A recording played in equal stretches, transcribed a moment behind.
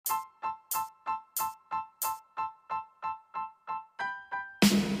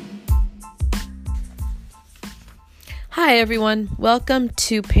Hi everyone, welcome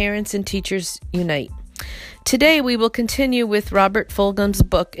to Parents and Teachers Unite. Today we will continue with Robert Fulghum's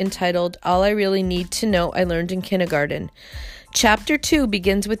book entitled All I Really Need to Know I Learned in Kindergarten. Chapter 2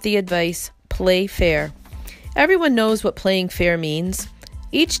 begins with the advice, play fair. Everyone knows what playing fair means.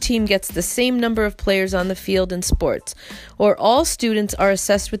 Each team gets the same number of players on the field in sports, or all students are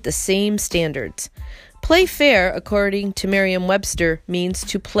assessed with the same standards. Play fair, according to Merriam-Webster, means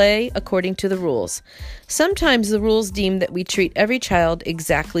to play according to the rules. Sometimes the rules deem that we treat every child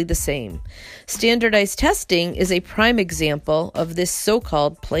exactly the same. Standardized testing is a prime example of this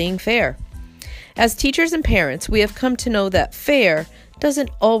so-called playing fair. As teachers and parents, we have come to know that fair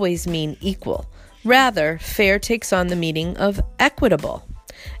doesn't always mean equal. Rather, fair takes on the meaning of equitable.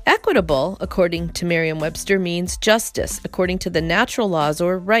 Equitable, according to Merriam-Webster, means justice according to the natural laws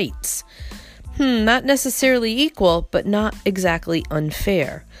or rights. Not necessarily equal, but not exactly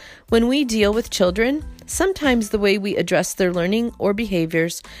unfair. When we deal with children, sometimes the way we address their learning or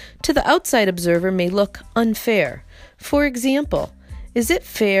behaviors to the outside observer may look unfair. For example, is it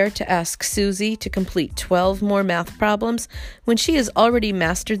fair to ask Susie to complete 12 more math problems when she has already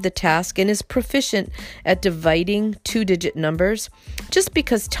mastered the task and is proficient at dividing two-digit numbers just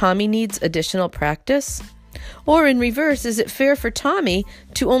because Tommy needs additional practice? Or in reverse, is it fair for Tommy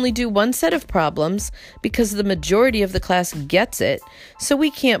to only do one set of problems because the majority of the class gets it, so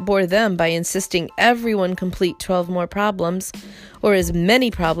we can't bore them by insisting everyone complete 12 more problems, or as many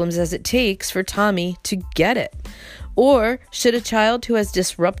problems as it takes for Tommy to get it? Or should a child who has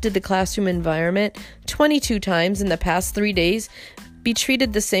disrupted the classroom environment 22 times in the past 3 days be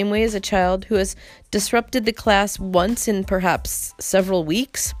treated the same way as a child who has disrupted the class once in perhaps several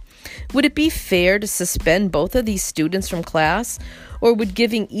weeks? Would it be fair to suspend both of these students from class, or would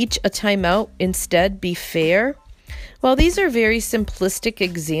giving each a timeout instead be fair? While these are very simplistic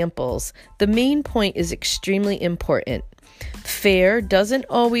examples, the main point is extremely important. Fair doesn't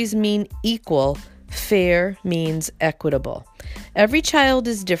always mean equal. Fair means equitable. Every child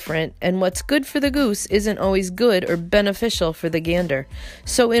is different, and what's good for the goose isn't always good or beneficial for the gander.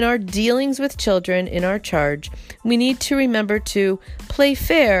 So in our dealings with children in our charge, we need to remember to play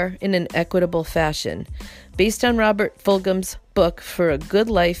fair in an equitable fashion, based on Robert Fulghum's book For a Good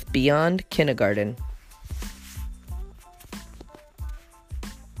Life Beyond Kindergarten.